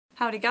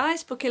Howdy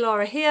guys, Bookie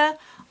Laura here.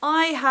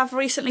 I have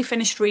recently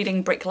finished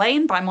reading Brick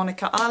Lane by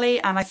Monica Ali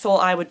and I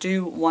thought I would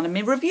do one of my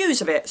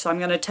reviews of it. So I'm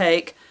going to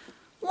take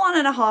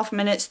 1.5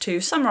 minutes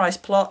to summarise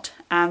plot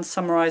and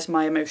summarise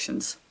my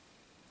emotions.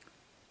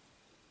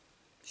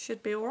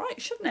 Should be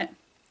alright, shouldn't it?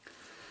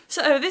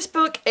 So this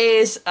book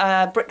is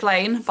Brick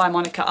Lane by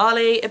Monica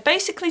Ali. It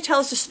basically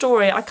tells the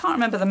story, I can't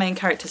remember the main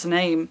character's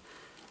name.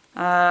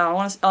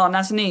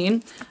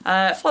 Nazneen,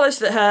 follows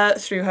her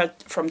through her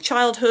from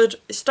childhood.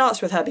 It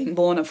starts with her being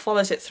born and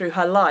follows it through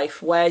her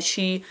life, where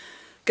she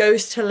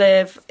goes to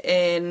live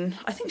in,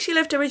 I think she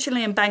lived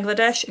originally in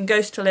Bangladesh and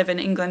goes to live in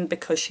England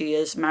because she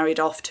is married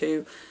off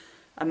to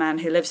a man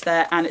who lives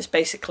there, and it's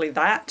basically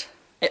that.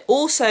 It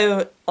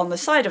also, on the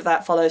side of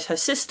that, follows her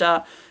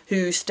sister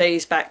who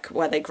stays back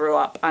where they grew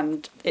up,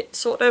 and it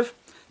sort of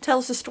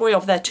tells the story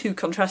of their two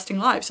contrasting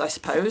lives, I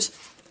suppose.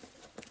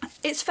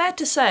 It's fair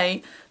to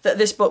say that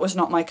this book was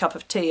not my cup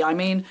of tea. I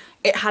mean,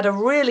 it had a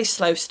really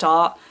slow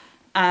start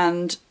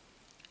and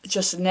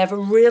just never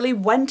really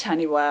went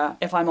anywhere,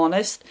 if I'm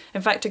honest.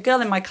 In fact, a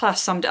girl in my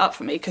class summed it up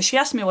for me because she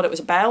asked me what it was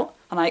about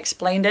and I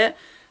explained it.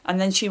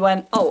 And then she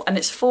went, oh, and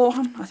it's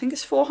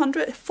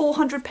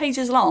 400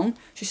 pages long.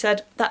 She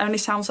said, that only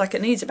sounds like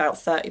it needs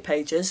about 30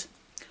 pages.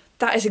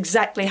 That is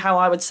exactly how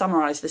I would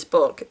summarise this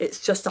book.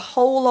 It's just a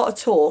whole lot of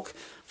talk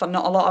for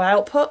not a lot of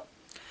output.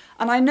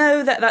 And I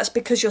know that that's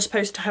because you're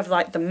supposed to have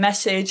like the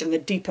message and the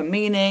deeper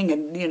meaning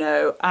and, you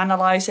know,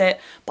 analyse it,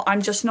 but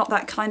I'm just not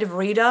that kind of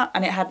reader,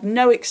 and it had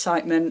no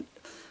excitement,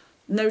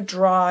 no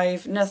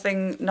drive,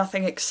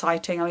 nothing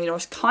exciting. I mean, I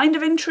was kind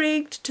of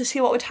intrigued to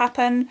see what would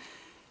happen,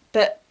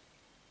 but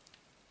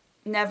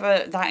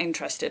never that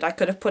interested. I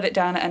could have put it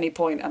down at any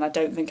point and I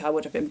don't think I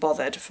would have been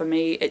bothered. For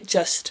me, it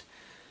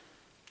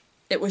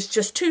was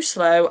just too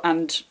slow,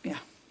 and yeah,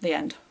 the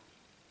end.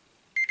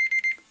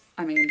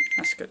 I mean,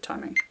 that's good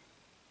timing.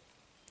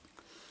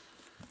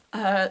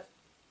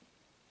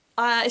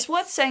 It's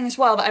worth saying as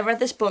well that I read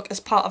this book as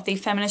part of the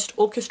Feminist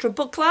Orchestra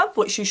Book Club,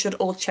 which you should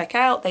all check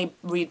out. They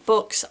read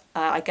books,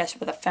 I guess,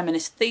 with a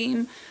feminist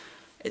theme.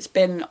 It's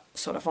been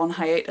sort of on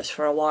hiatus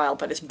for a while,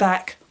 but it's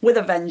back with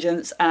a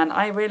vengeance, and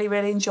I really,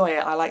 really enjoy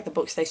it. I like the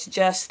books they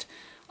suggest.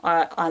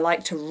 I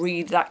like to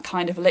read that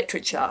kind of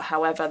literature.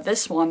 However,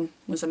 this one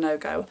was a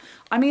no-go.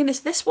 I mean,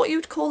 is this what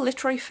you'd call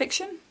literary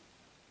fiction?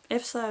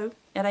 If so,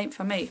 it ain't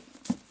for me.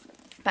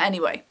 But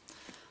anyway,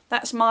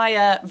 that's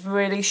my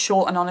really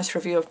short and honest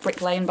review of Brick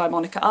Lane by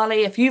Monica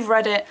Ali. If you've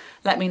read it,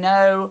 let me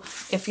know.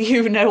 If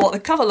you know what the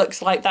cover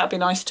looks like, that'd be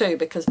nice too,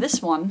 because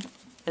this one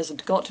has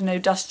got no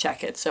dust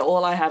jacket, so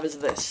all I have is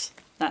this.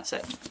 That's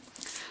it.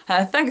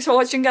 Thanks for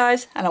watching,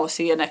 guys, and I will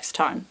see you next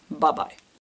time. Bye-bye.